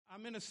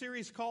I'm in a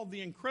series called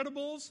The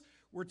Incredibles.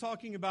 We're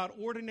talking about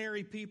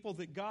ordinary people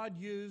that God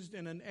used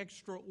in an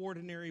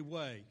extraordinary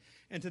way.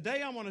 And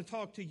today I want to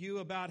talk to you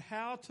about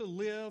how to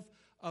live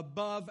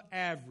above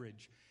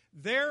average.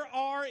 There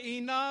are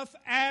enough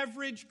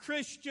average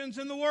Christians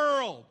in the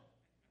world.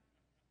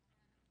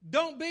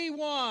 Don't be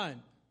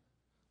one.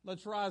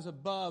 Let's rise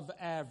above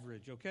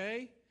average,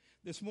 okay?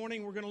 This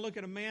morning we're going to look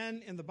at a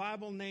man in the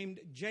Bible named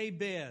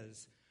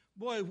Jabez.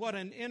 Boy, what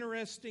an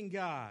interesting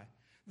guy.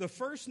 The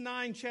first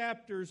 9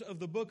 chapters of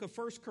the book of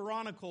 1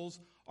 Chronicles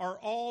are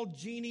all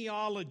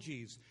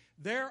genealogies.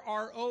 There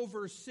are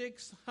over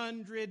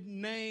 600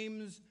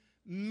 names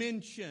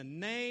mentioned,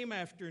 name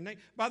after name.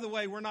 By the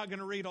way, we're not going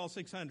to read all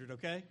 600,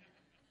 okay?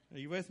 Are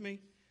you with me?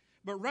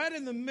 But right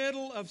in the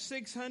middle of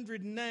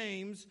 600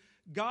 names,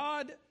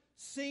 God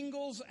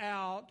singles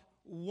out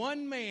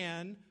one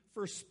man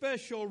for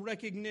special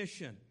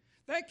recognition.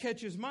 That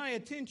catches my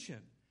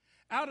attention.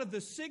 Out of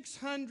the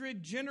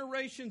 600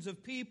 generations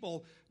of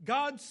people,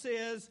 God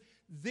says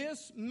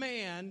this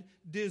man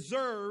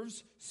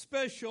deserves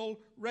special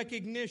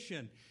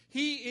recognition.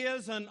 He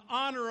is an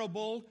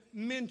honorable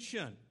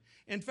mention.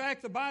 In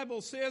fact, the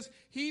Bible says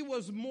he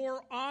was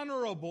more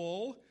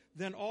honorable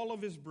than all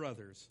of his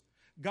brothers.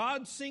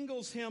 God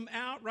singles him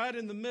out right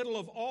in the middle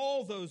of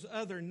all those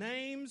other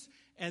names,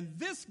 and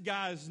this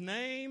guy's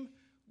name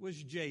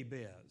was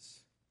Jabez.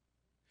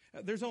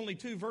 There's only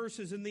 2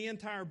 verses in the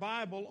entire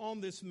Bible on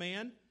this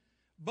man,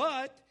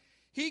 but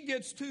he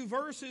gets 2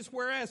 verses,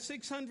 whereas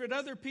 600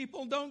 other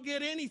people don't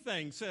get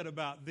anything said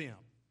about them.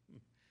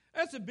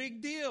 That's a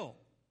big deal.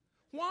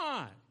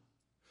 Why?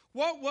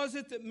 What was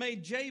it that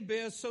made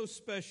Jabez so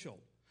special?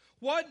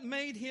 What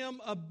made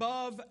him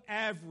above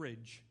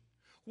average?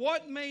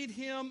 What made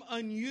him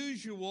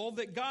unusual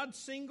that God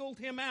singled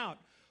him out?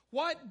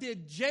 What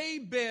did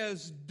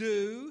Jabez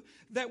do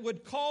that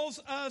would cause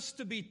us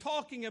to be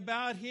talking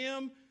about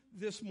him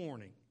this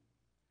morning?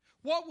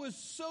 What was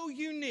so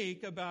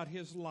unique about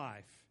his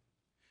life?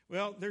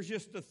 Well, there's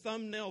just a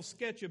thumbnail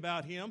sketch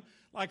about him.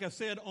 Like I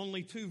said,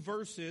 only 2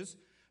 verses.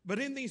 But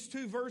in these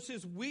 2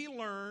 verses, we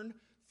learn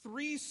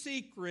 3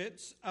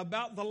 secrets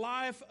about the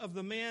life of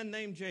the man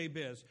named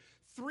Jabez.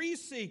 3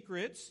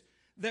 secrets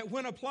that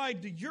when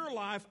applied to your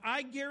life,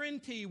 I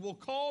guarantee will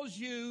cause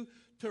you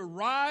to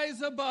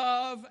rise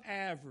above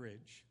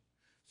average.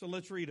 So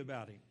let's read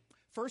about him.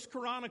 1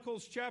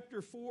 Chronicles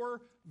chapter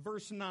 4,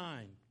 verse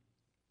 9.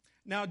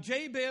 Now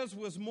Jabez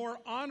was more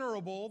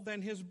honorable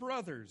than his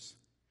brothers,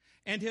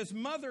 and his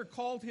mother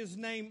called his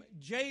name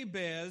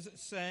Jabez,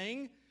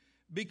 saying,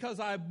 because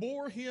I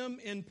bore him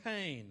in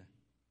pain.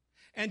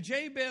 And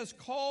Jabez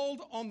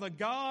called on the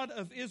God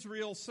of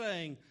Israel,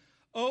 saying,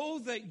 oh,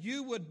 that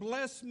you would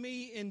bless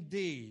me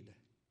indeed,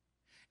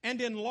 and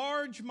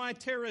enlarge my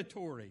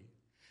territory,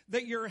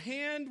 that your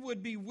hand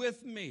would be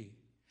with me,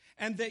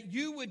 and that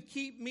you would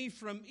keep me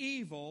from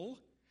evil,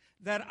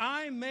 that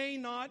I may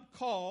not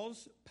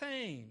cause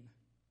pain.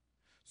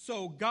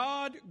 So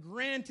God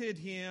granted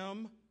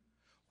him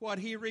what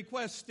he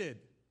requested.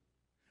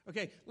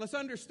 Okay, let's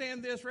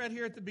understand this right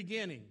here at the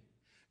beginning.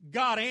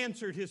 God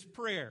answered his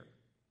prayer.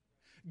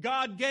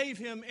 God gave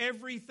him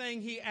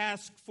everything he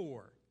asked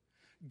for.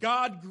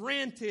 God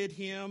granted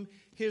him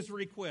his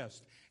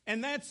request.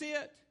 And that's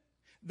it.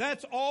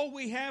 That's all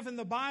we have in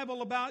the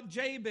Bible about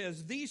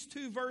Jabez. These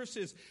 2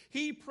 verses.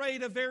 He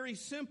prayed a very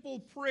simple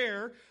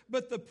prayer,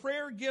 but the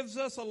prayer gives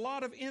us a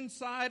lot of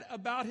insight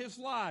about his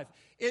life.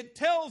 It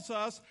tells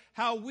us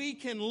how we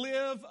can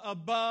live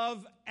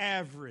above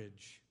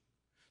average.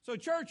 So,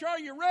 church, are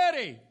you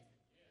ready?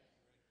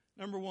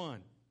 Number 1,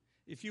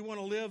 if you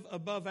want to live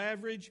above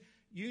average,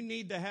 you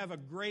need to have a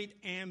great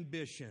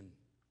ambition.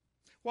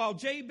 While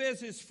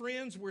Jabez's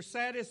friends were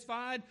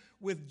satisfied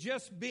with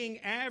just being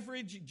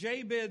average,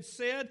 Jabez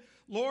said,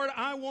 Lord,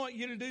 I want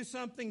you to do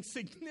something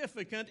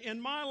significant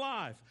in my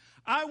life.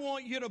 I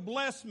want you to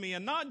bless me,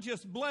 and not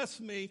just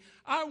bless me,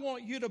 I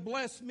want you to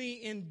bless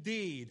me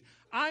indeed.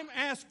 I'm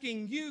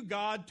asking you,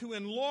 God, to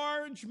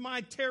enlarge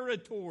my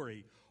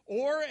territory,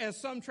 or as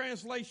some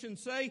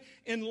translations say,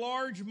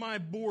 enlarge my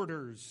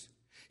borders.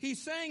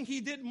 He's saying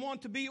he didn't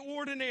want to be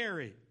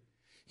ordinary.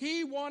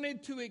 He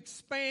wanted to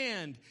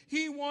expand.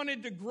 He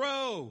wanted to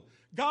grow.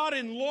 God,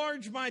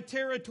 enlarge my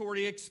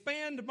territory,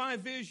 expand my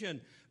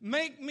vision,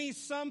 make me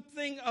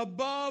something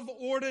above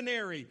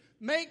ordinary,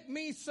 make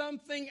me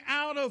something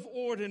out of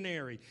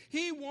ordinary.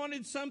 He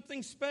wanted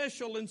something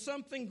special and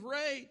something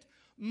great.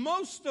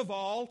 Most of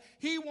all,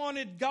 he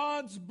wanted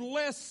God's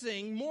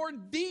blessing more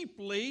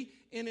deeply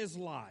in his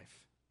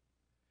life.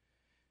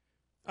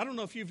 I don't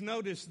know if you've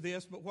noticed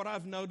this, but what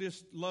I've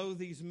noticed,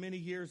 these many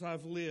years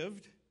I've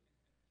lived,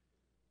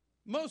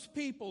 most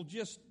people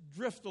just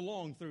drift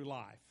along through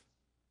life.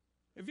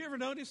 Have you ever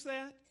noticed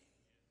that?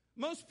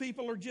 Most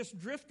people are just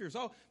drifters.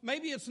 Oh,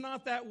 maybe it's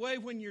not that way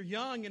when you're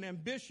young and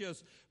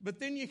ambitious, but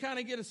then you kind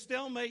of get a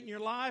stalemate in your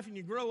life and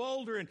you grow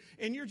older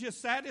and you're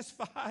just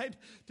satisfied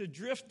to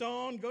drift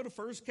on, go to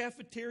First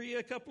Cafeteria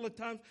a couple of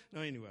times. No,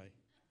 anyway.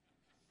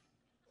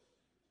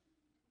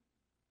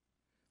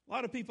 A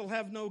lot of people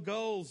have no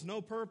goals,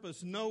 no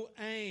purpose, no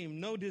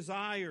aim, no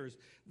desires.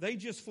 They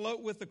just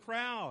float with the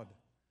crowd.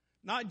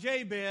 Not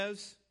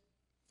Jabez.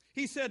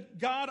 He said,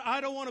 God,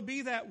 I don't want to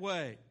be that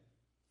way.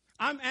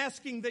 I'm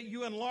asking that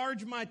you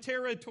enlarge my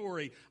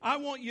territory. I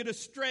want you to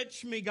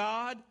stretch me,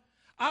 God.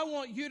 I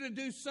want you to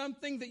do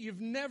something that you've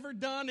never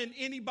done in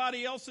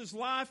anybody else's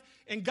life.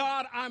 And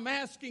God, I'm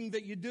asking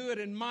that you do it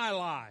in my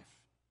life.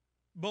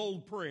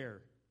 Bold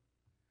prayer.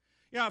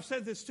 I've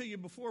said this to you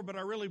before, but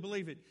I really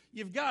believe it.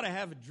 You've got to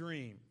have a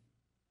dream.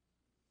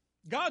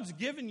 God's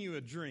given you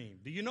a dream.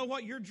 Do you know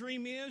what your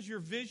dream is, your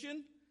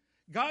vision?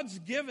 God's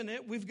given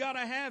it. We've got to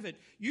have it.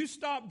 You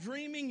stop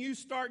dreaming, you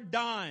start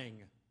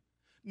dying.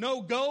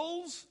 No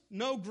goals,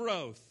 no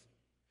growth.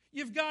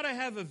 You've got to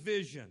have a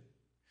vision.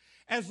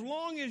 As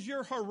long as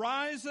your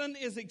horizon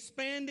is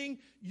expanding,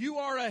 you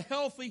are a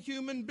healthy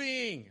human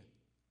being.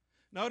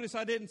 Notice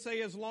I didn't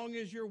say as long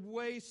as your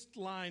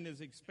waistline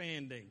is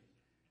expanding.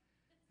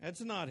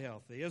 That's not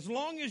healthy. As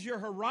long as your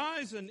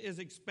horizon is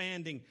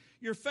expanding,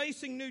 you're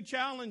facing new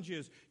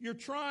challenges, you're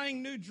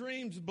trying new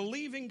dreams,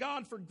 believing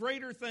God for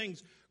greater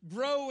things,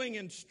 growing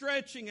and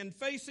stretching and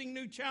facing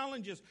new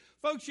challenges.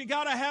 Folks, you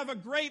got to have a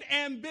great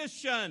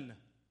ambition.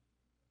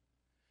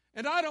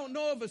 And I don't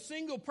know of a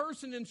single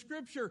person in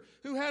Scripture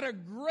who had a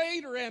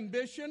greater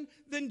ambition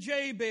than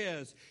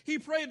Jabez. He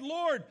prayed,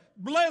 Lord,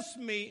 bless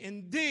me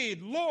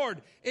indeed.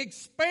 Lord,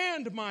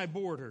 expand my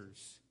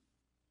borders.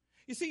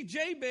 You see,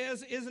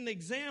 Jabez is an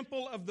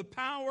example of the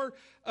power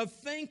of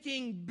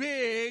thinking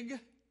big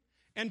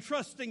and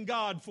trusting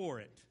God for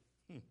it.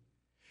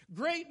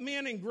 Great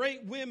men and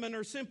great women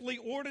are simply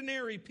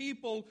ordinary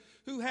people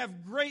who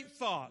have great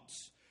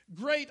thoughts,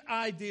 great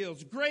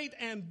ideals, great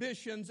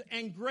ambitions,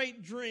 and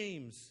great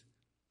dreams.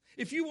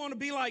 If you want to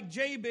be like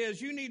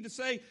Jabez, you need to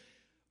say,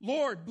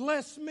 Lord,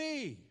 bless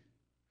me.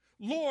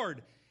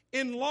 Lord,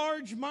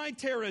 enlarge my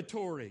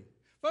territory.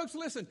 Folks,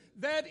 listen,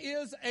 that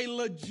is a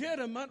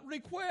legitimate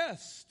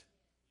request.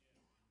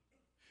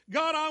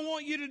 God, I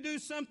want you to do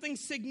something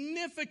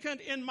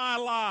significant in my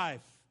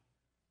life.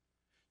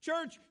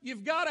 Church,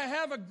 you've got to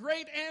have a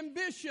great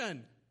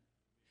ambition.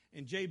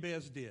 And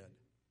Jabez did.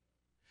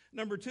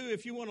 Number two,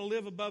 if you want to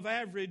live above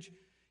average,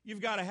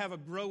 you've got to have a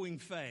growing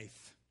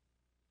faith.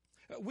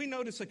 We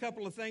notice a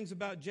couple of things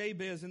about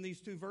Jabez in these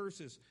two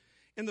verses.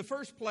 In the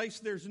first place,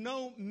 there's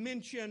no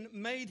mention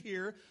made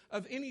here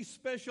of any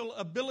special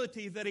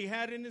ability that he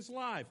had in his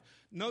life.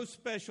 No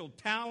special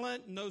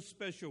talent, no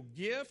special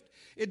gift.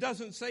 It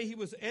doesn't say he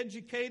was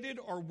educated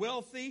or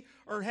wealthy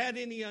or had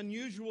any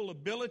unusual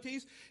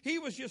abilities. He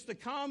was just a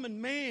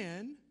common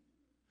man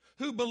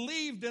who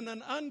believed in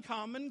an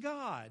uncommon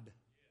God.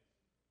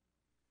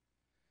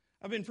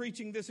 I've been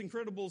preaching this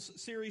Incredibles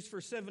series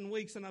for 7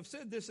 weeks, and I've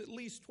said this at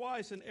least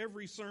twice in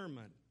every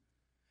sermon.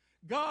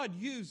 God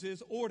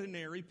uses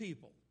ordinary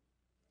people.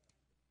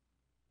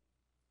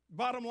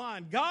 Bottom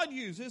line, God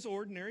uses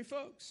ordinary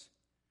folks.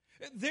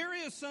 There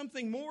is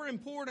something more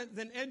important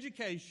than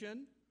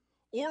education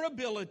or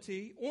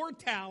ability or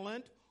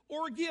talent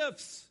or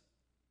gifts.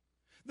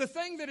 The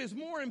thing that is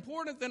more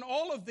important than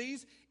all of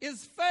these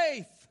is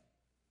faith.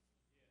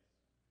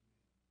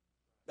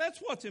 That's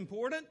what's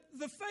important,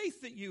 the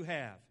faith that you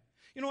have.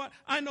 You know what?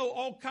 I know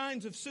all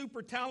kinds of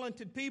super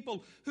talented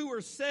people who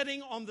are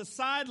sitting on the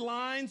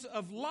sidelines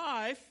of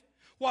life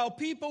while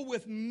people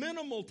with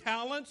minimal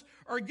talents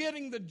are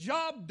getting the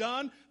job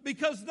done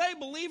because they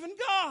believe in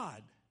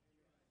God.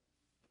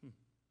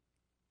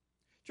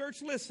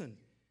 Church, listen.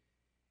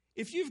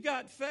 If you've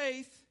got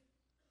faith,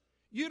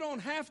 you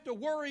don't have to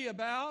worry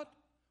about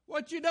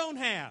what you don't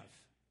have.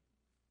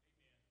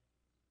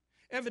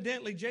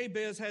 Evidently,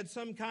 Jabez had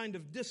some kind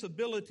of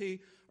disability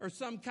or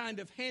some kind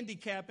of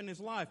handicap in his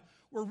life.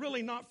 We're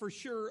really not for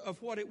sure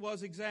of what it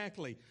was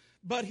exactly.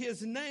 But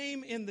his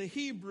name in the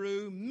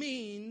Hebrew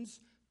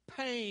means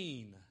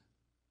pain.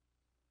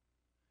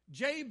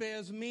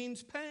 Jabez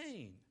means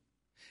pain.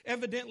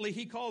 Evidently,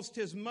 he caused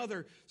his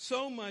mother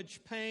so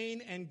much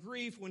pain and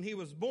grief when he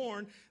was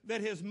born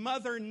that his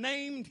mother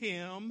named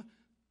him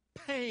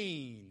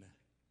Pain.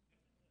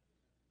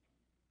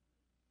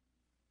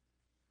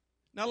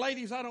 Now,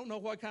 ladies, I don't know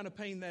what kind of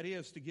pain that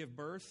is to give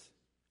birth.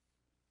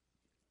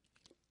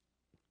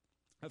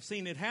 I've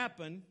seen it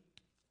happen.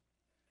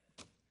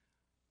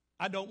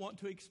 I don't want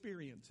to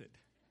experience it.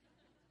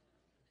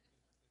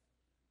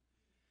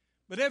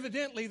 But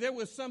evidently, there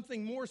was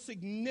something more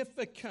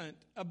significant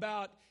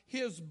about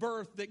his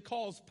birth that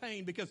caused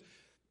pain, because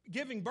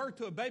giving birth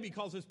to a baby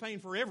causes pain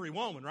for every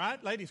woman,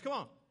 right? Ladies, come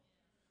on.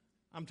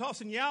 I'm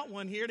tossing you out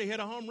one here to hit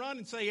a home run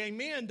and say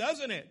amen,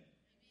 doesn't it?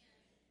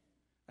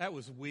 That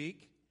was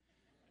weak.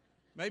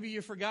 Maybe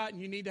you forgot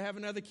and you need to have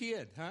another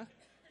kid, huh?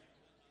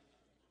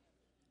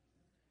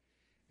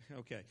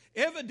 Okay.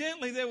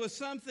 Evidently, there was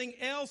something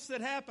else that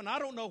happened. I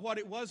don't know what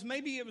it was.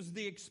 Maybe it was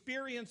the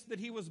experience that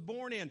he was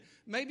born in.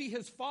 Maybe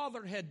his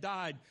father had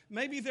died.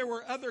 Maybe there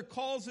were other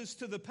causes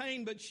to the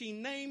pain, but she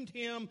named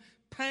him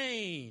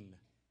Pain.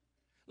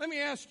 Let me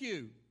ask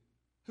you,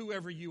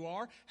 whoever you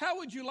are, how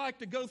would you like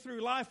to go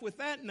through life with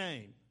that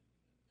name?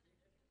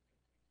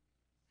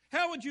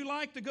 How would you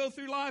like to go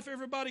through life,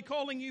 everybody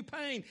calling you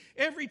pain?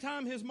 Every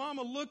time his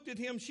mama looked at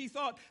him, she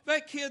thought,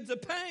 that kid's a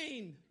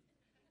pain.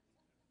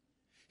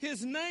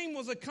 His name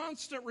was a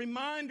constant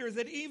reminder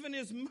that even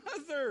his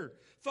mother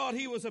thought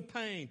he was a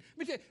pain.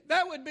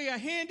 That would be a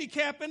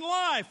handicap in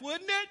life,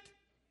 wouldn't it?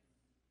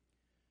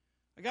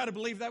 I got to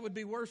believe that would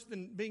be worse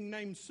than being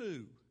named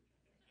Sue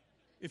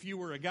if you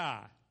were a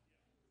guy.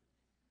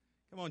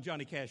 Come on,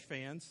 Johnny Cash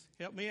fans,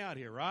 help me out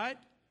here, right?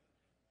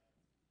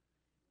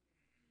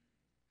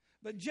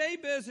 But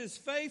Jabez's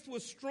faith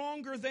was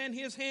stronger than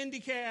his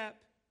handicap.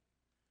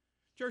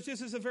 Church,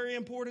 this is a very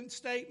important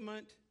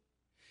statement.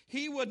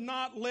 He would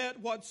not let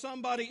what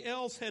somebody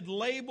else had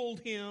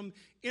labeled him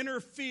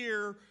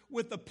interfere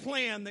with the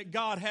plan that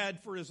God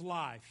had for his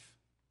life.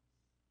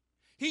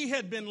 He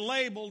had been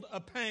labeled a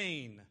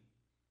pain.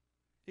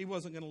 He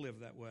wasn't going to live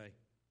that way.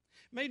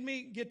 Made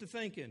me get to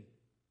thinking,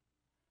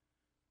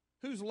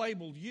 who's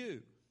labeled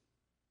you?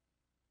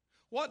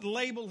 What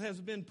label has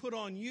been put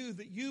on you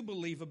that you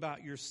believe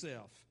about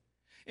yourself?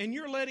 And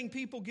you're letting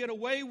people get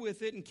away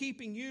with it and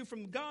keeping you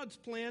from God's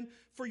plan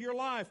for your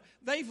life.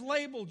 They've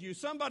labeled you.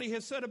 Somebody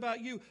has said about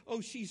you, oh,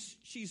 she's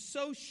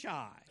so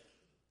shy.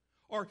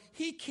 Or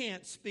he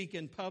can't speak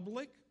in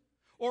public.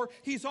 Or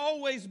he's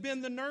always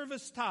been the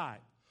nervous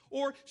type.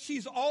 Or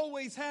she's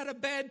always had a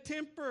bad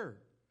temper.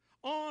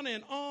 On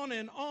and on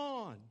and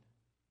on.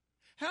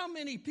 How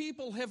many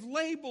people have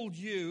labeled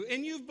you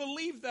and you've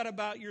believed that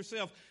about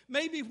yourself?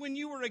 Maybe when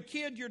you were a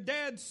kid, your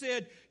dad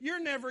said,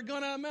 you're never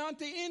going to amount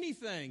to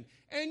anything.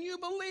 And you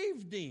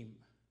believed him.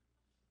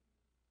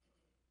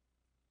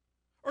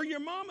 Or your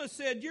mama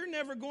said, you're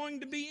never going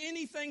to be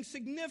anything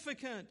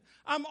significant.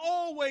 I'm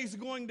always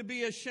going to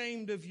be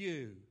ashamed of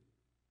you.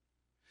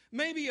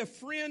 Maybe a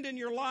friend in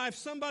your life,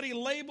 somebody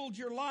labeled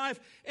your life,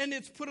 and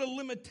it's put a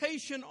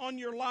limitation on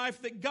your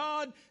life that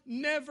God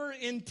never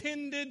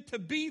intended to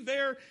be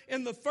there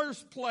in the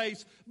first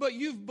place, but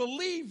you've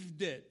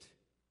believed it.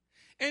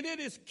 And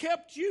it has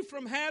kept you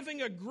from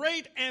having a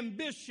great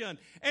ambition,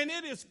 and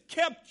it has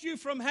kept you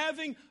from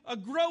having a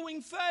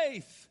growing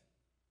faith.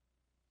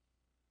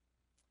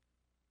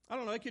 I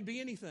don't know, it could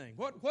be anything.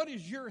 What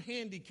is your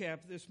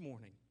handicap this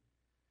morning?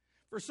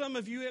 For some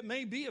of you, it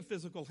may be a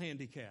physical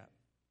handicap.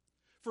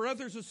 For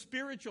others, a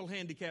spiritual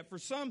handicap. For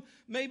some,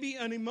 maybe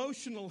an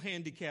emotional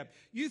handicap.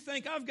 You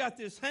think, I've got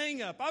this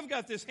hang up. I've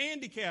got this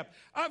handicap.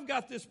 I've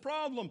got this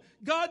problem.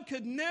 God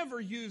could never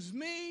use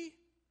me.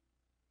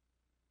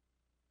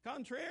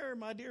 Contraire,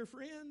 my dear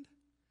friend,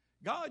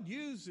 God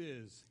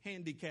uses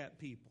handicapped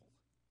people.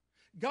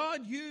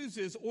 God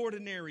uses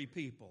ordinary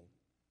people.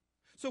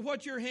 So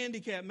what's your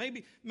handicap?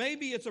 Maybe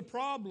it's a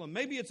problem.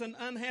 Maybe it's an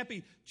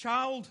unhappy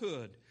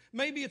childhood.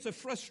 Maybe it's a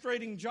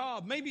frustrating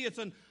job. Maybe it's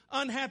an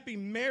unhappy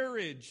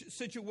marriage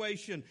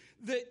situation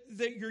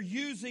that you're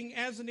using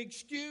as an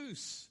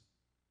excuse.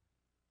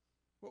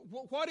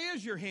 What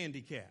is your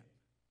handicap?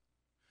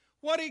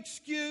 What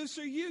excuse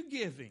are you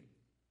giving?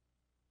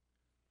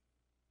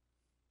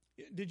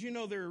 Did you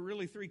know there are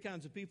really three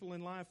kinds of people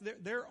in life?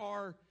 There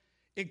are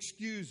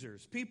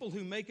excusers, people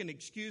who make an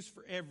excuse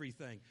for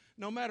everything.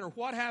 No matter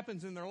what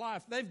happens in their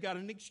life, they've got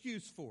an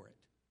excuse for it.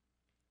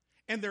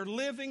 And they're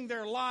living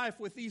their life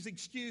with these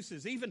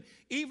excuses,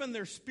 even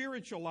their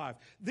spiritual life.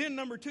 Then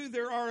number two,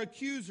 there are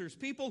accusers,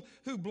 people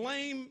who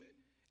blame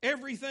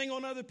everything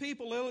on other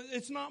people.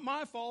 It's not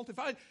my fault. If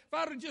I'd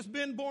have just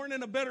been born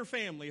in a better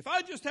family, if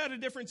I just had a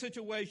different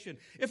situation,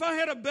 if I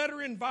had a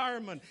better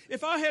environment,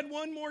 if I had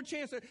one more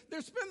chance,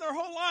 they spend their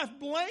whole life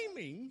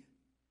blaming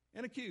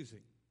and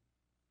accusing.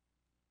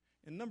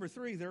 And number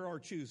three, there are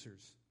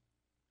choosers.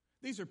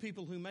 These are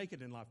people who make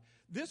it in life.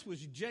 This was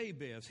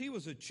Jabez. He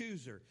was a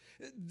chooser.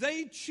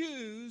 They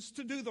choose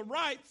to do the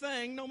right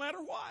thing no matter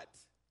what.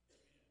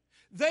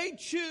 They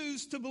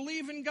choose to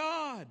believe in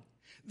God.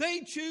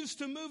 They choose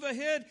to move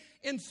ahead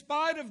in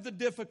spite of the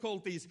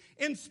difficulties,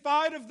 in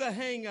spite of the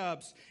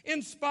hang-ups,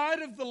 in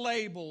spite of the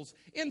labels,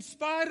 in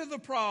spite of the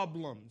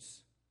problems.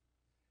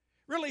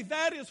 Really,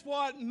 that is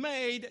what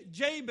made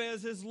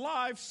Jabez's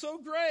life so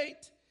great.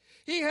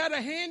 He had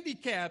a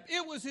handicap.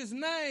 It was his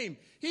name.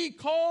 He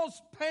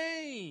caused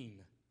pain.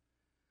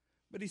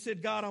 But he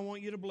said, God, I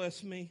want you to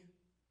bless me.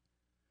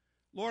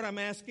 Lord, I'm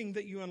asking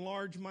that you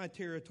enlarge my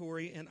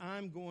territory, and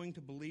I'm going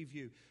to believe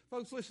you.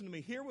 Folks, listen to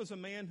me. Here was a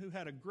man who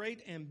had a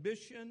great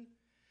ambition,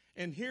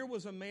 and here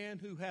was a man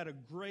who had a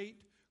great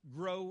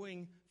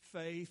growing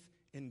faith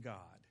in God.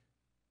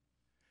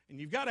 And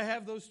you've got to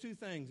have those two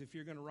things if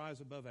you're going to rise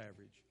above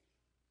average.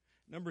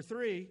 Number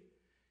three,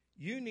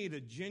 you need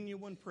a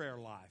genuine prayer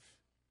life.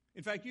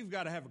 In fact, you've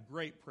got to have a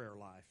great prayer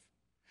life.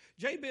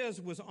 Jabez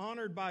was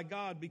honored by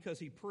God because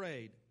he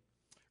prayed.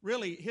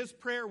 Really, his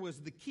prayer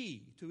was the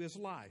key to his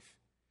life.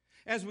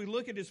 As we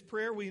look at his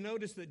prayer, we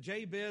notice that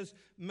Jabez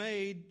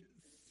made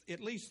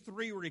at least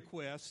three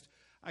requests.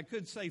 I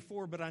could say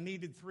four, but I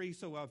needed three,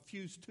 so I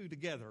fused two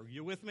together. Are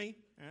you with me?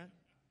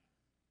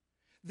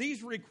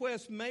 These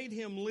requests made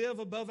him live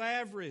above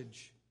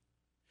average.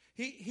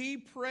 He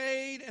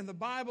prayed, and the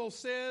Bible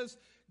says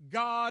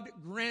God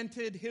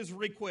granted his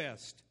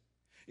request.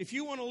 If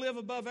you want to live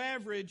above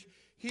average,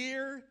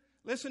 here,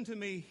 listen to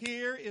me.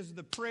 Here is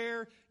the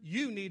prayer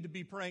you need to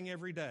be praying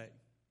every day.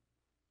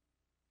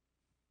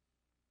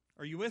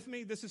 Are you with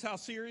me? This is how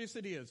serious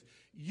it is.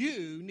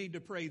 You need to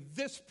pray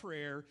this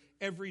prayer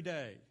every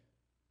day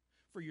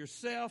for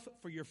yourself,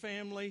 for your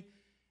family,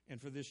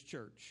 and for this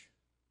church.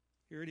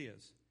 Here it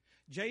is.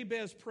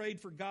 Jabez prayed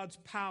for God's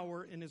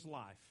power in his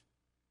life.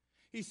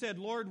 He said,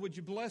 Lord, would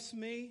you bless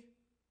me?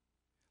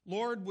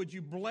 Lord, would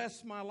you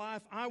bless my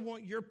life? I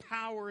want your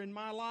power in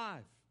my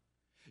life.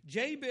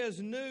 Jabez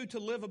knew to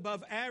live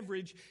above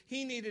average,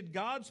 he needed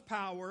God's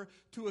power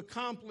to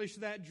accomplish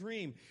that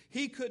dream.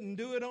 He couldn't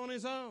do it on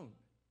his own.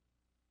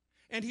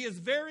 And he is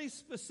very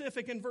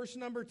specific in verse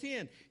number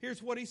 10.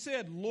 Here's what he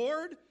said.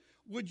 Lord,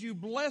 would you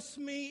bless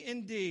me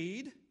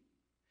indeed,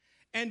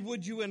 and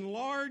would you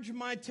enlarge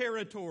my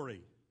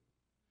territory?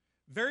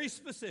 Very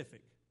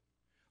specific.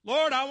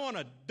 Lord, I want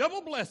a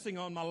double blessing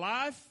on my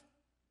life.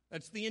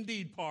 That's the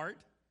indeed part.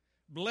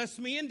 Bless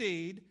me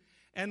indeed.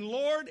 And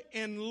Lord,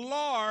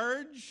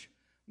 enlarge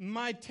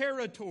my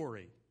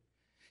territory.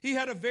 He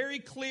had a very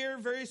clear,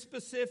 very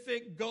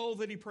specific goal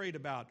that he prayed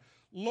about.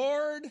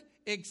 Lord,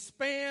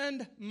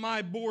 expand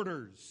my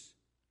borders.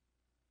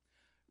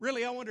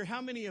 Really, I wonder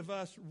how many of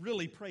us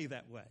really pray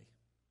that way.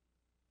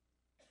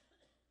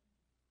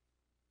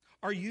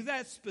 Are you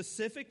that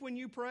specific when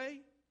you pray?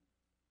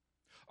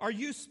 Are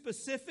you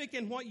specific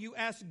in what you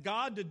ask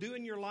God to do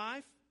in your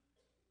life?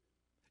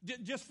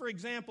 Just for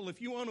example,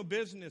 if you own a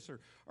business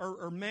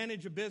or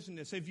manage a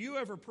business, have you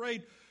ever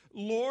prayed,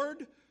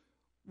 Lord,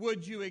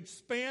 would you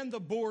expand the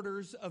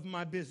borders of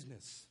my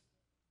business?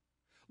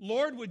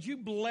 Lord, would you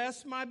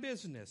bless my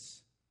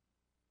business?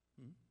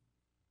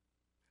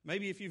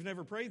 Maybe if you've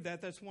never prayed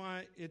that, that's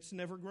why it's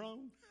never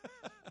grown.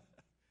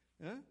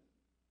 Huh?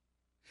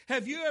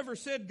 Have you ever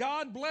said,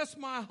 God, bless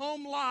my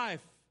home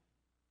life?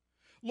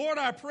 Lord,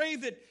 I pray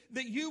that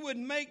you would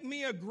make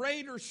me a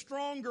greater,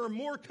 stronger,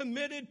 more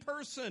committed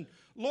person.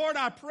 Lord,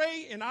 I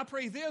pray, and I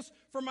pray this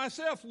for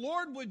myself.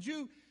 Lord, would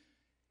you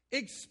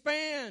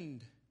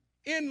expand,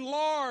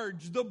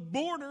 enlarge the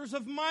borders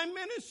of my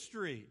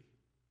ministry?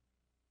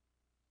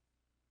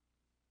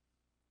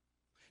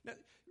 Now,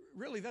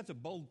 really, that's a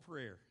bold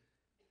prayer.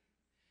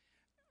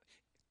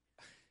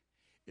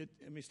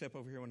 Let me step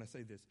over here when I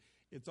say this.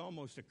 It's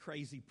almost a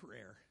crazy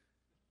prayer.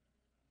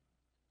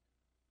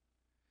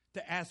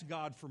 To ask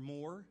God for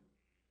more.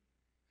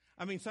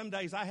 I mean, some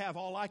days I have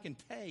all I can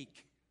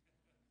take.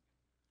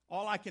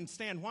 All I can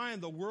stand. Why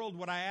in the world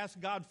would I ask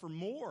God for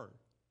more?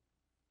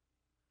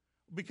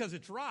 Because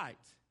it's right.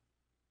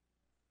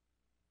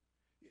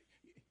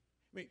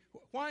 I mean,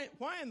 why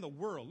in the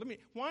world?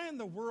 Why in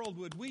the world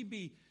would we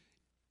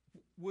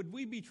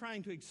be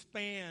trying to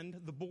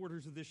expand the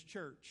borders of this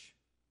church?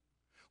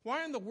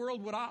 Why in the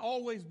world would I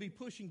always be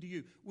pushing to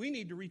you? We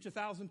need to reach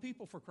 1,000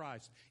 people for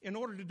Christ. In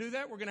order to do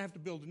that, we're going to have to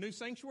build a new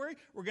sanctuary.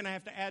 We're going to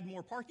have to add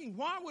more parking.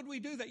 Why would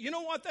we do that? You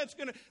know what? That's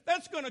going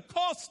to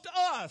cost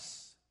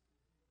us.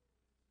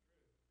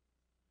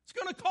 It's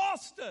going to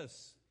cost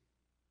us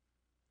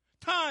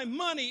time,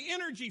 money,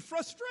 energy,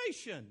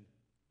 frustration.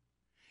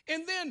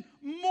 And then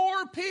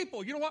more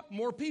people. You know what?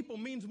 More people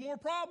means more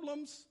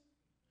problems.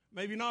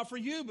 Maybe not for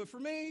you, but for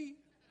me.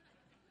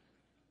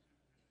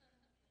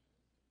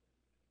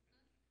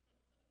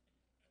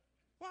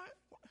 Why?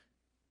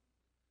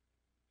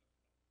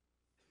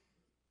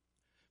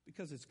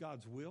 Because it's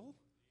God's will.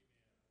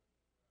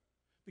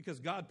 Because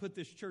God put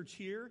this church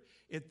here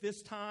at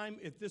this time,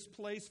 at this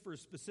place for a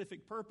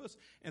specific purpose,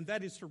 and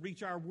that is to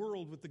reach our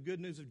world with the good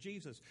news of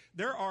Jesus.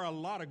 There are a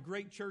lot of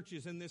great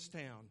churches in this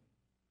town.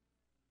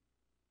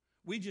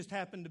 We just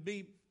happen to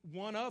be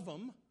one of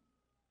them,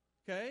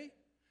 okay?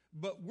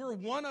 But we're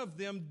one of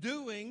them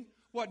doing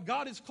what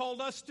God has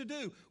called us to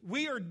do.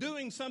 We are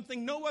doing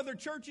something no other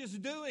church is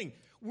doing.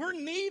 We're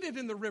needed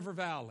in the River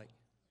Valley.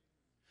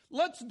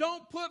 Let's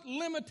don't put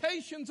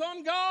limitations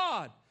on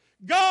God.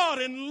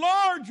 God,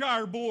 enlarge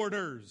our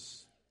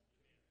borders.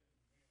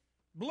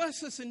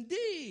 Bless us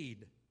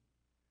indeed.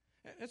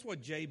 That's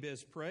what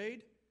Jabez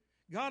prayed.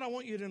 God, I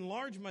want you to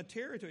enlarge my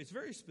territory. It's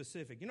very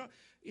specific. You know,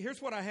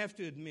 here's what I have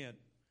to admit.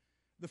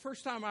 The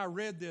first time I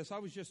read this, I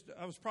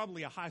was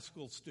probably a high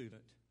school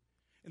student.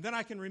 And then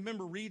I can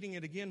remember reading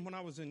it again when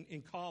I was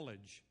in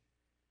college.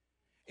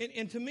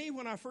 And to me,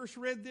 when I first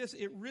read this,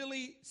 it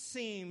really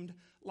seemed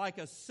like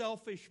a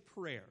selfish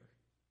prayer.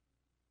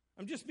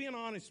 I'm just being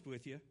honest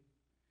with you.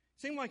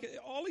 It seemed like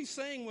all he's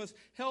saying was,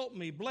 help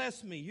me,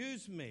 bless me,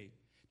 use me.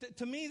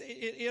 To me,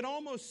 it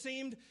almost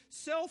seemed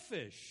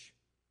selfish.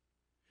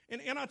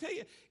 And I'll tell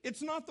you,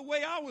 it's not the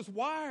way I was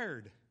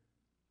wired.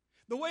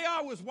 The way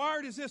I was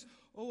wired is this,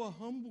 a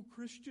humble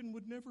Christian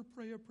would never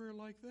pray a prayer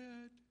like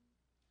that.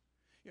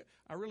 Yeah,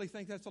 I really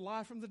think that's a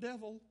lie from the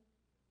devil.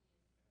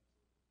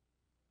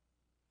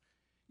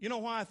 You know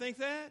why I think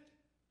that?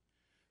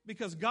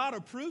 Because God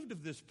approved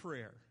of this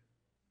prayer.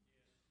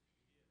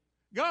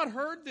 God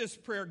heard this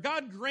prayer.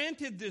 God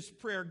granted this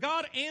prayer.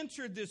 God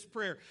answered this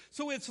prayer.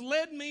 So it's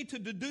led me to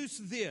deduce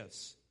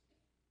this.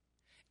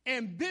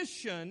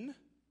 Ambition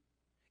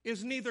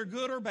is neither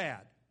good or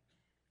bad.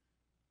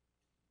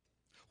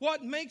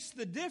 What makes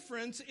the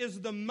difference is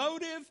the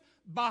motive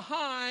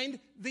behind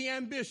the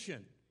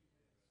ambition.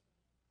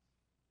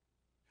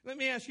 Let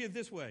me ask you it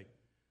this way.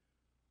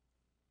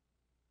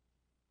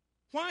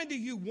 Why do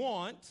you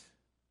want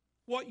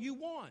what you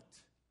want?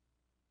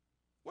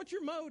 What's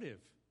your motive?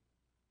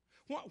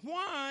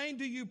 Why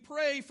do you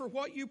pray for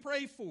what you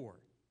pray for?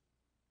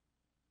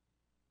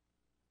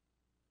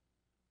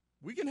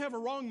 We can have a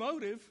wrong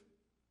motive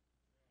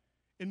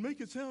and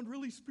make it sound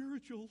really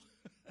spiritual.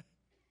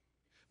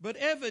 But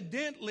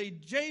evidently,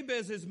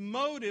 Jabez's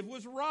motive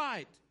was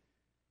right.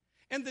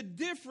 And the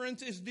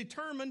difference is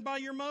determined by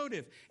your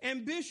motive.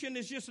 Ambition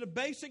is just a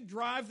basic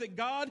drive that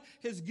God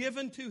has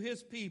given to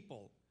his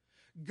people.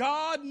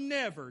 God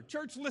never,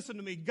 church, listen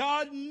to me,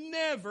 God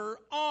never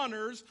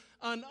honors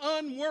an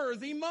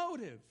unworthy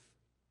motive.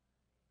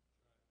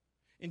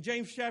 In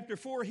James chapter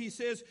 4, he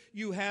says,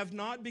 you have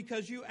not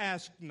because you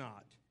ask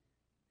not.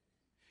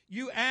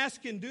 You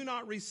ask and do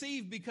not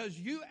receive because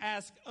you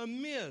ask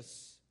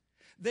amiss,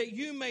 that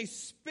you may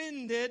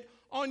spend it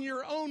on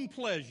your own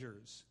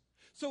pleasures.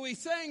 So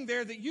he's saying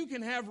there that you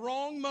can have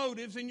wrong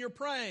motives in your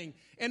praying.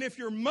 And if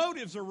your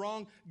motives are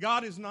wrong,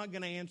 God is not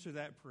going to answer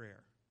that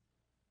prayer.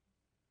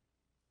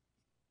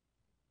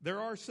 There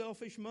are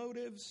selfish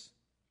motives,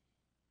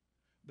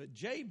 but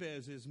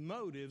Jabez's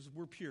motives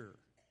were pure.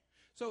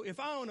 So if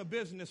I own a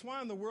business,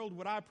 why in the world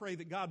would I pray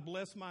that God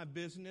bless my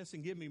business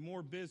and give me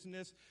more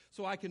business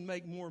so I can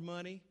make more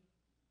money?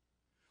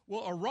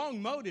 Well, a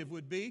wrong motive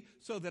would be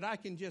so that I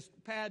can just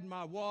pad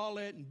my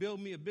wallet and build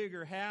me a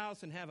bigger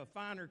house and have a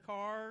finer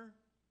car.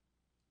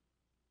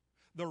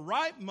 The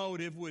right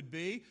motive would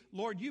be,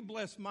 Lord, you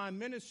bless my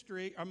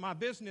ministry or my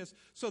business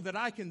so that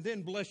I can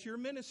then bless your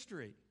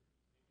ministry.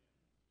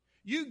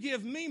 You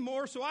give me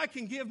more so I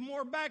can give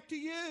more back to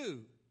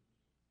you.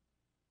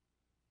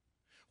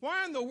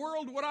 Why in the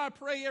world would I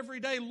pray every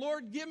day,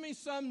 Lord, give me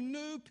some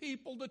new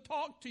people to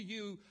talk to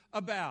you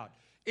about?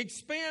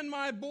 Expand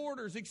my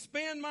borders,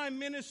 expand my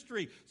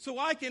ministry so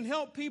I can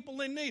help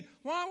people in need.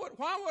 Why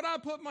would I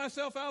put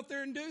myself out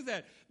there and do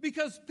that?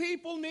 Because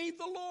people need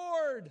the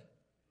Lord.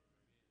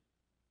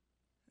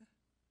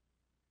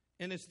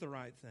 And it's the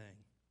right thing.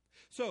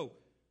 So,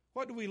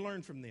 what do we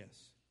learn from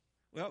this?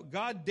 Well,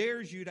 God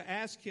dares you to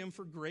ask him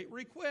for great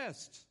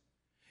requests.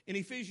 In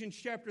Ephesians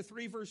chapter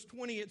 3, verse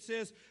 20, it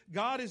says,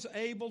 God is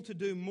able to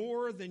do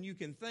more than you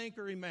can think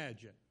or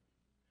imagine.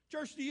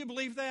 Church, do you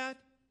believe that?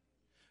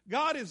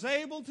 God is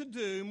able to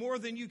do more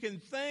than you can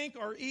think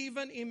or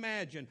even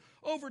imagine.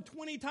 Over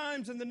 20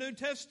 times in the New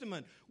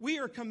Testament, we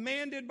are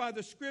commanded by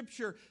the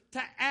Scripture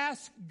to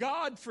ask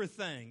God for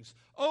things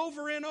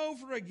over and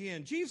over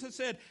again. Jesus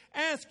said,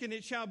 ask and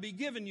it shall be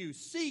given you.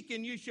 Seek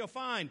and you shall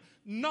find.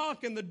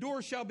 Knock and the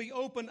door shall be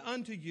opened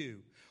unto you.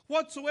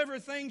 Whatsoever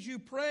things you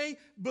pray,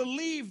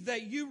 believe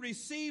that you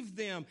receive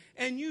them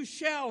and you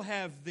shall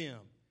have them.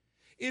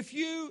 If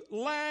you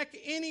lack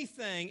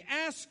anything,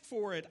 ask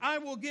for it. I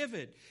will give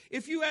it.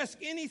 If you ask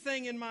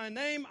anything in my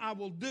name, I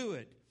will do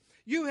it.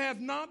 You have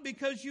not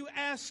because you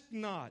ask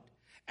not.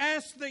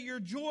 Ask that your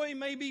joy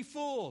may be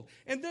full.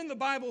 And then the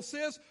Bible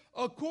says,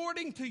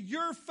 according to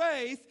your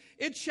faith,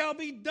 it shall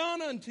be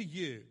done unto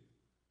you.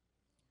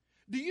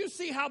 Do you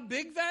see how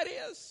big that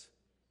is?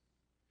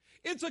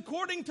 It's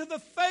according to the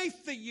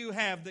faith that you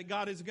have that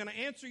God is going to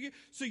answer you,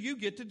 so you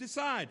get to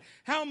decide.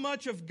 How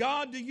much of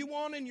God do you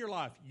want in your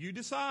life? You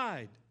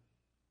decide.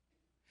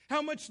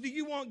 How much do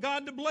you want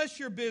God to bless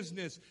your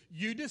business?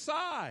 You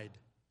decide.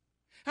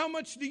 How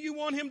much do you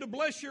want him to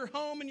bless your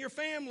home and your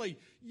family?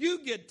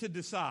 You get to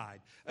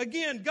decide.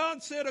 Again,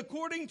 God said,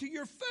 according to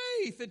your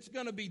faith, it's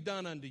going to be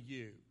done unto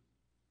you.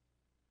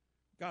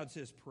 God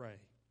says, pray.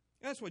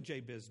 That's what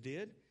Jabez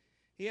did.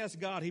 He asked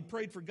God, he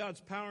prayed for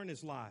God's power in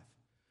his life.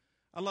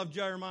 I love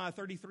Jeremiah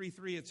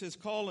 33:3. It says,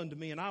 call unto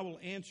me, and I will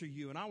answer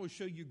you, and I will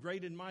show you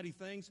great and mighty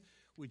things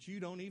which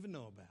you don't even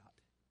know about.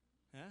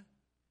 Huh?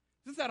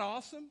 Isn't that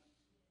awesome?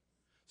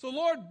 So,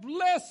 Lord,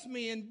 bless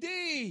me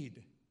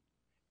indeed.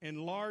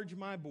 Enlarge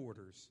my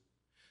borders.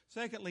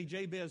 Secondly,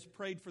 Jabez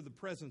prayed for the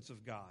presence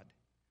of God.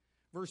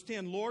 Verse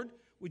 10, Lord,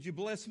 would you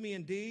bless me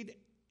indeed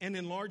and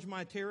enlarge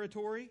my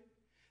territory,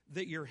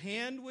 that your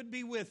hand would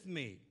be with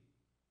me.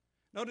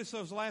 Notice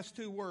those last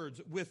two words,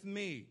 with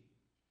me.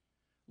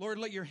 Lord,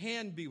 let your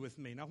hand be with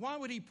me. Now, why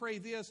would he pray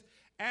this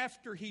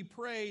after he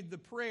prayed the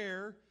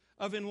prayer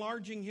of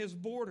enlarging his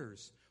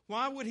borders?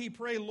 Why would he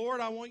pray, Lord,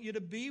 I want you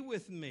to be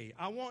with me.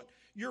 I want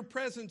your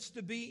presence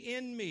to be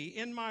in me,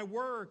 in my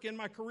work, in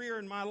my career,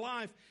 in my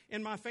life,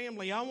 in my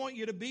family. I want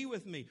you to be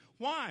with me.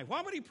 Why?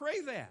 Why would he pray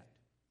that?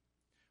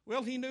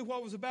 Well, he knew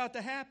what was about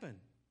to happen.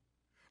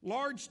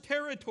 Large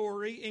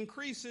territory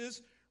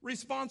increases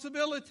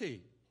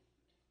responsibility.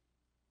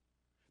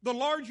 The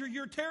larger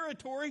your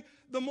territory,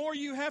 the more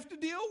you have to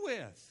deal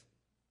with.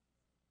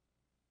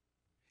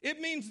 It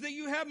means that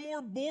you have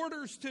more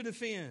borders to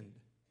defend.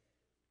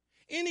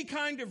 Any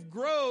kind of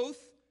growth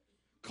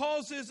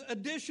causes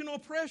additional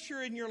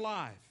pressure in your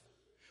life.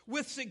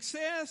 With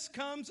success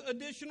comes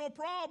additional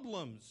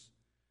problems.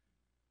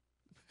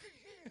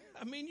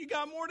 I mean, you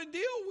got more to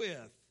deal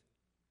with.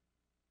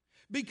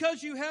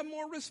 Because you have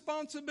more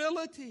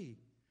responsibility.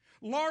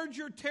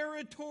 Larger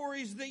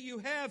territories that you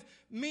have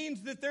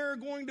means that there are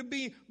going to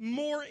be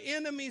more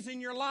enemies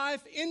in your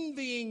life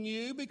envying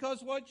you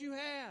because what you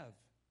have.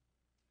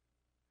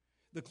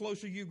 The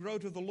closer you grow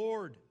to the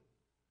Lord,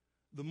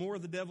 the more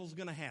the devil's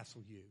going to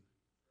hassle you.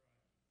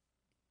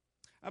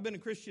 I've been a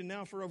Christian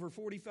now for over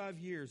 45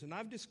 years, and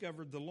I've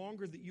discovered the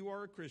longer that you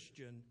are a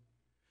Christian,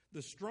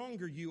 the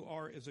stronger you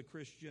are as a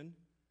Christian,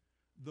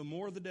 the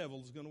more the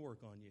devil's going to work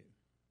on you.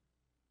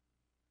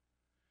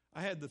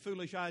 I had the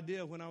foolish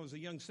idea when I was a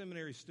young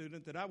seminary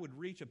student that I would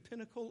reach a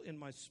pinnacle in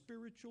my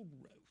spiritual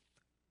growth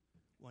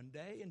one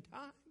day in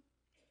time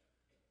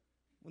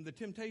when the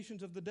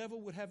temptations of the devil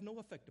would have no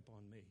effect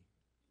upon me.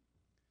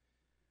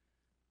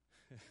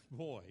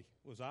 Boy,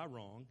 was I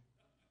wrong.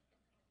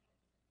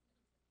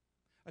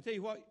 I tell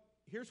you what,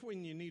 here's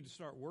when you need to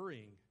start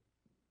worrying,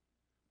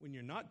 when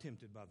you're not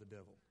tempted by the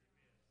devil.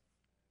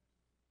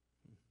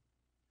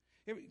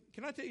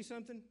 Can I tell you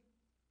something?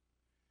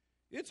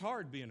 It's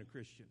hard being a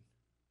Christian.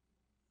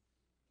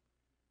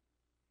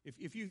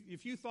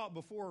 If you thought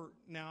before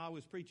now I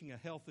was preaching a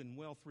health and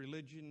wealth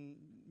religion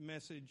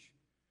message,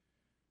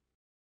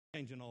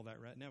 changing all that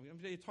right now,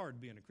 it's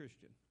hard being a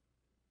Christian.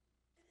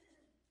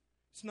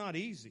 It's not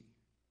easy.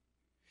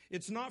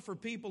 It's not for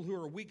people who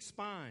are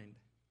weak-spined.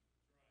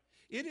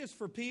 It is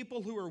for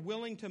people who are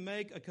willing to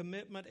make a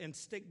commitment and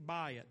stick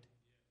by it.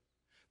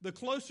 The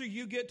closer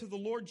you get to the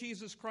Lord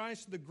Jesus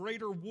Christ, the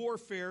greater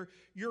warfare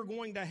you're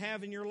going to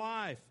have in your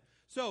life.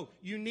 So,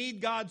 you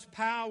need God's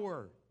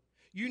power.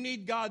 You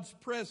need God's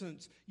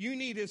presence. You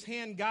need His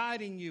hand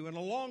guiding you. And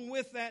along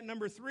with that,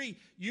 number 3,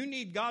 you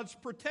need God's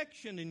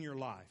protection in your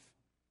life.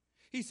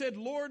 He said,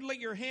 Lord, let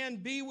your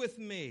hand be with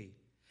me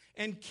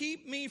and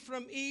keep me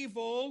from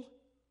evil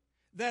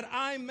that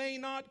I may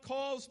not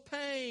cause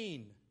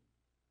pain.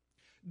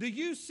 Do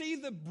you see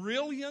the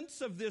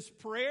brilliance of this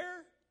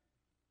prayer?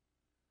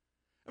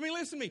 I mean,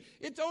 listen to me.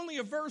 It's only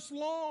a verse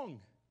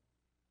long.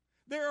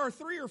 There are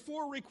 3 or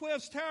 4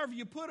 requests, however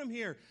you put them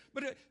here.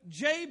 But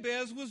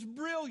Jabez was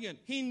brilliant.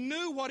 He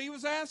knew what he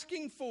was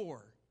asking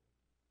for.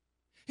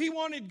 He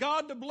wanted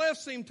God to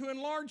bless him, to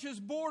enlarge his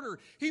border.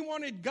 He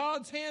wanted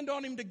God's hand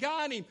on him to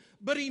guide him.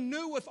 But he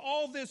knew with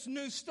all this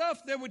new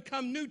stuff there would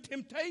come new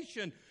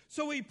temptation.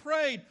 So he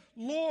prayed,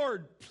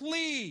 Lord,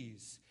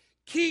 please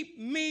keep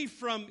me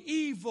from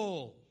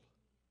evil.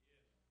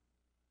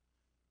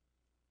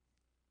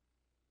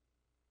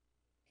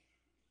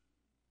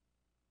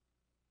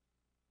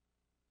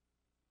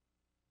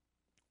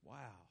 Wow.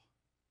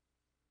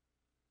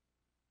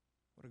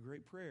 What a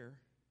great prayer.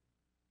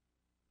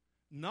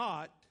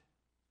 Not,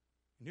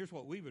 and here's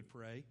what we would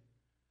pray,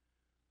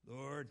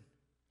 Lord,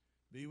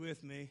 be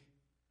with me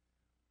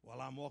while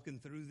I'm walking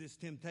through this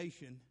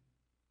temptation.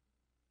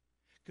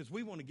 Because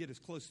we want to get as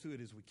close to it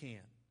as we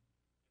can.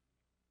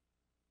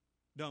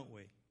 Don't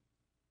we?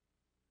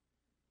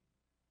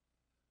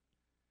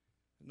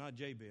 Not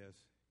Jabez.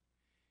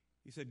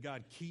 He said,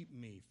 God, keep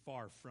me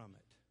far from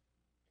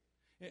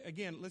it.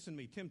 Again, listen to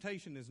me.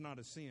 Temptation is not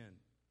a sin.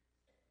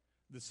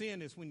 The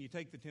sin is when you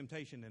take the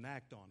temptation and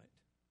act on it.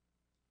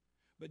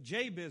 But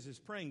Jabez is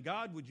praying,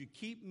 God, would you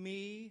keep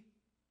me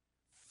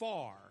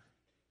far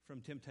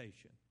from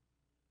temptation?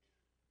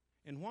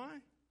 And why?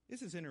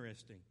 This is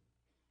interesting.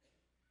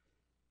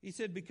 He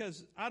said,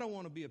 because I don't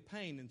want to be a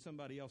pain in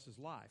somebody else's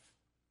life.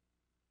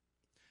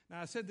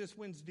 Now, I said this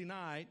Wednesday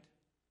night,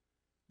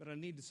 but I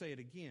need to say it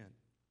again,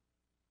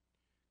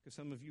 because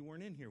some of you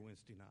weren't in here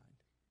Wednesday night.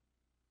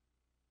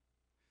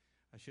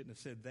 I shouldn't have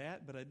said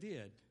that, but I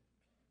did.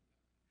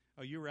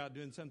 Oh, you were out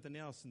doing something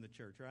else in the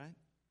church, right?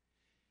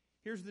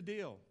 Here's the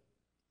deal.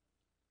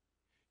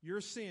 Your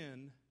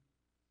sin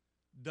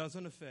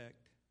doesn't affect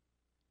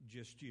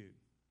just you.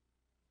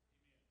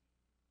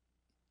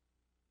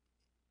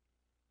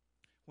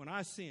 When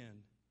I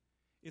sin,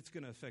 it's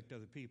going to affect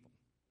other people.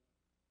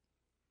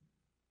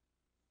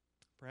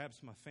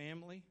 Perhaps my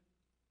family,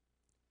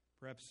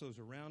 perhaps those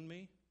around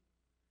me.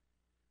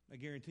 I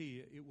guarantee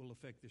you it will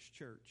affect this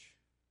church.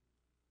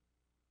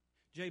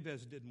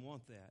 Jabez didn't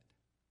want that.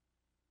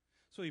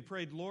 So he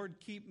prayed, Lord,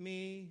 keep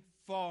me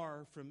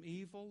far from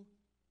evil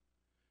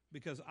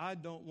because I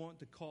don't want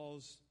to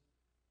cause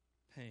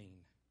pain.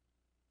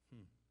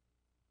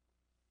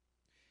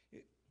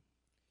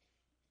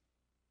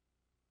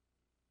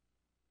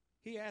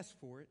 He asked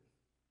for it.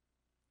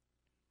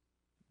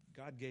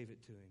 God gave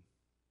it to him.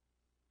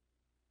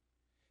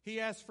 He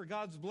asked for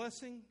God's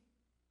blessing.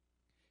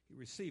 He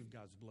received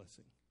God's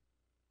blessing.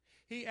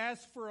 He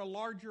asked for a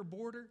larger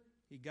border.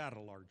 He got a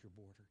larger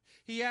border.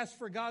 He asked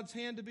for God's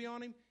hand to be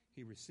on him.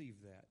 He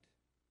received that.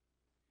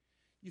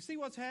 You see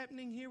what's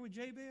happening here with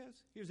Jabez?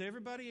 Here's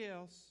everybody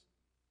else.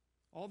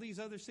 All these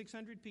other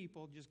 600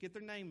 people just get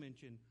their name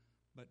mentioned.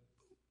 But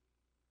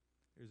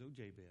there's old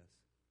Jabez.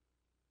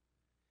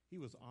 He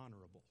was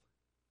honorable.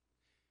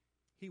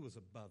 He was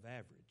above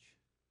average.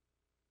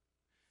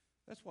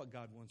 That's what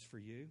God wants for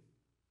you.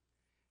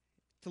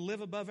 To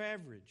live above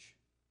average.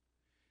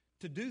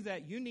 To do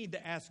that, you need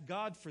to ask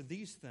God for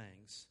these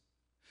things.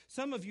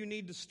 Some of you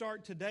need to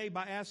start today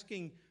by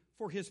asking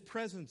for His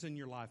presence in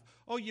your life.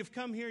 Oh, you've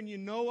come here and you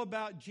know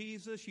about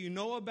Jesus, you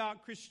know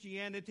about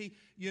Christianity,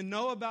 you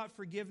know about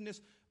forgiveness,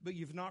 but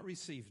you've not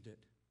received it.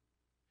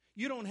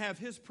 You don't have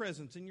His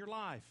presence in your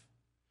life.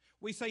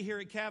 We say here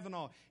at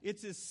Cavanaugh,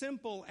 it's as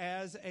simple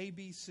as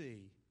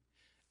ABC.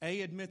 A,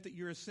 admit that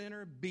you're a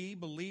sinner. B,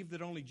 believe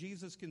that only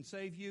Jesus can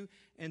save you.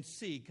 And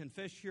C,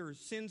 confess your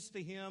sins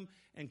to Him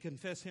and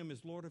confess Him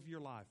as Lord of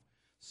your life.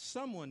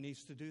 Someone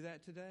needs to do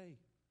that today.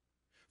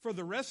 For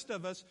the rest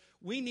of us,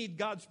 we need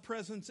God's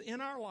presence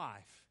in our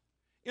life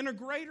in a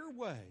greater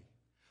way.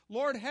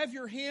 Lord, have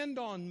your hand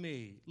on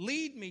me.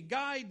 Lead me,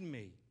 guide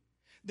me.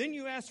 Then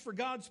you ask for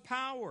God's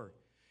power.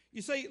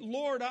 You say,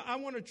 Lord, I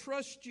want to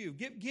trust you.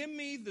 Give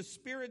me the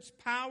Spirit's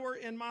power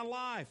in my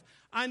life.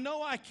 I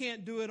know I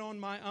can't do it on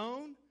my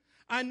own.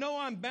 I know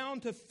I'm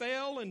bound to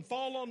fail and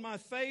fall on my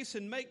face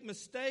and make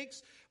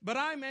mistakes, but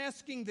I'm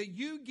asking that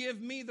you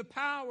give me the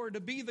power to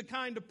be the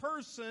kind of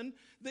person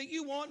that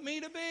you want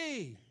me to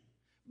be.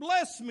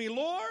 Bless me,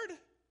 Lord.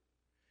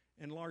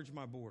 Enlarge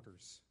my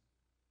borders.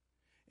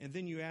 And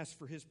then you ask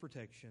for His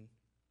protection.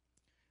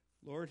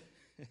 Lord,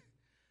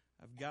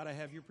 I've got to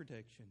have your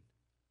protection.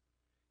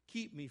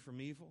 Keep me from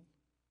evil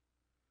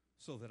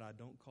so that I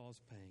don't cause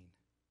pain.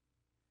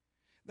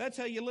 That's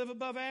how you live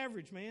above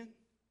average, man.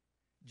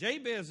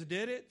 Jabez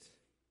did it.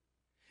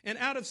 And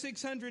out of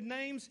 600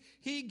 names,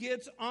 he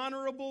gets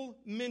honorable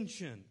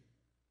mention.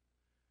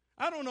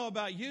 I don't know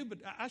about you, but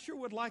I sure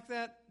would like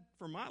that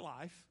for my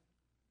life.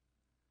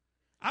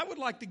 I would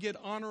like to get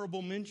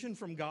honorable mention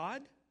from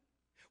God.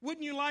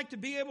 Wouldn't you like to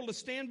be able to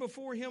stand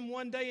before Him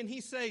one day and He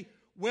say,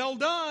 well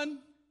done,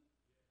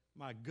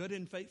 my good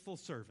and faithful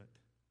servant?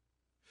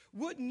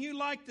 Wouldn't you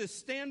like to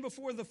stand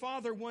before the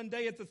Father one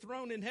day at the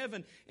throne in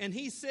heaven and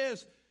He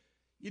says,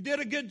 you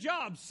did a good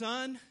job,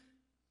 son.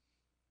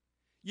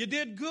 You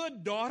did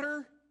good,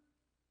 daughter.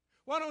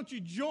 Why don't you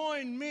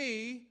join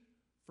me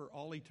for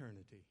all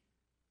eternity?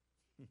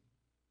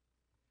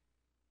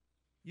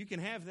 You can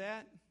have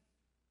that.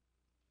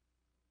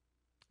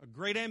 A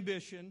great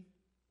ambition,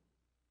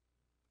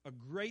 a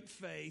great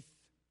faith,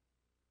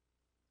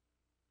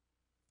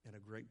 and a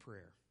great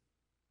prayer.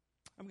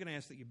 I'm going to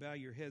ask that you bow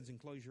your heads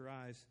and close your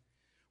eyes.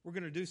 We're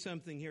going to do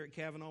something here at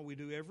Cavanaugh we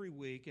do every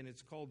week, and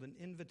it's called an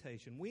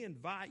invitation. We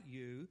invite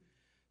you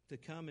to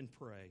come and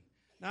pray.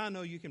 Now, I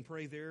know you can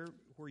pray there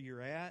where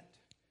you're at.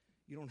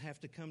 You don't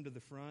have to come to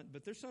the front,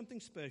 but there's something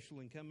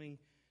special in coming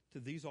to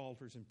these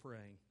altars and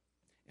praying.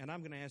 And I'm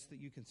going to ask that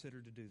you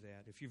consider to do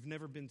that. If you've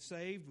never been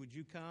saved, would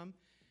you come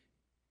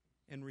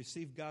and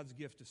receive God's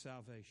gift of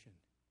salvation?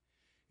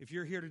 If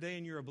you're here today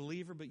and you're a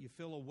believer, but you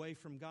feel away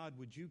from God,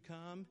 would you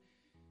come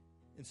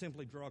and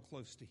simply draw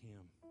close to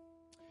Him?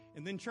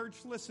 And then, church,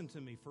 listen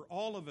to me. For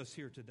all of us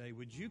here today,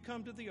 would you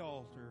come to the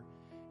altar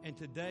and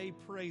today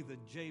pray the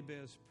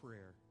Jabez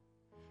prayer?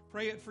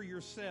 Pray it for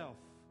yourself.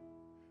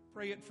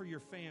 Pray it for your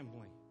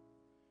family.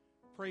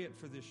 Pray it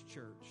for this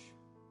church.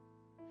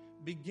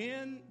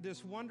 Begin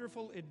this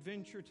wonderful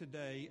adventure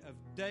today of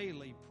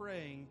daily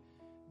praying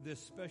this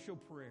special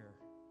prayer.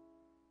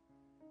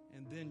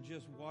 And then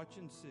just watch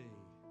and see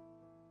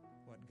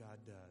what God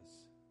does.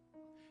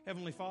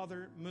 Heavenly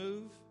Father,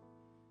 move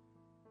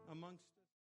amongst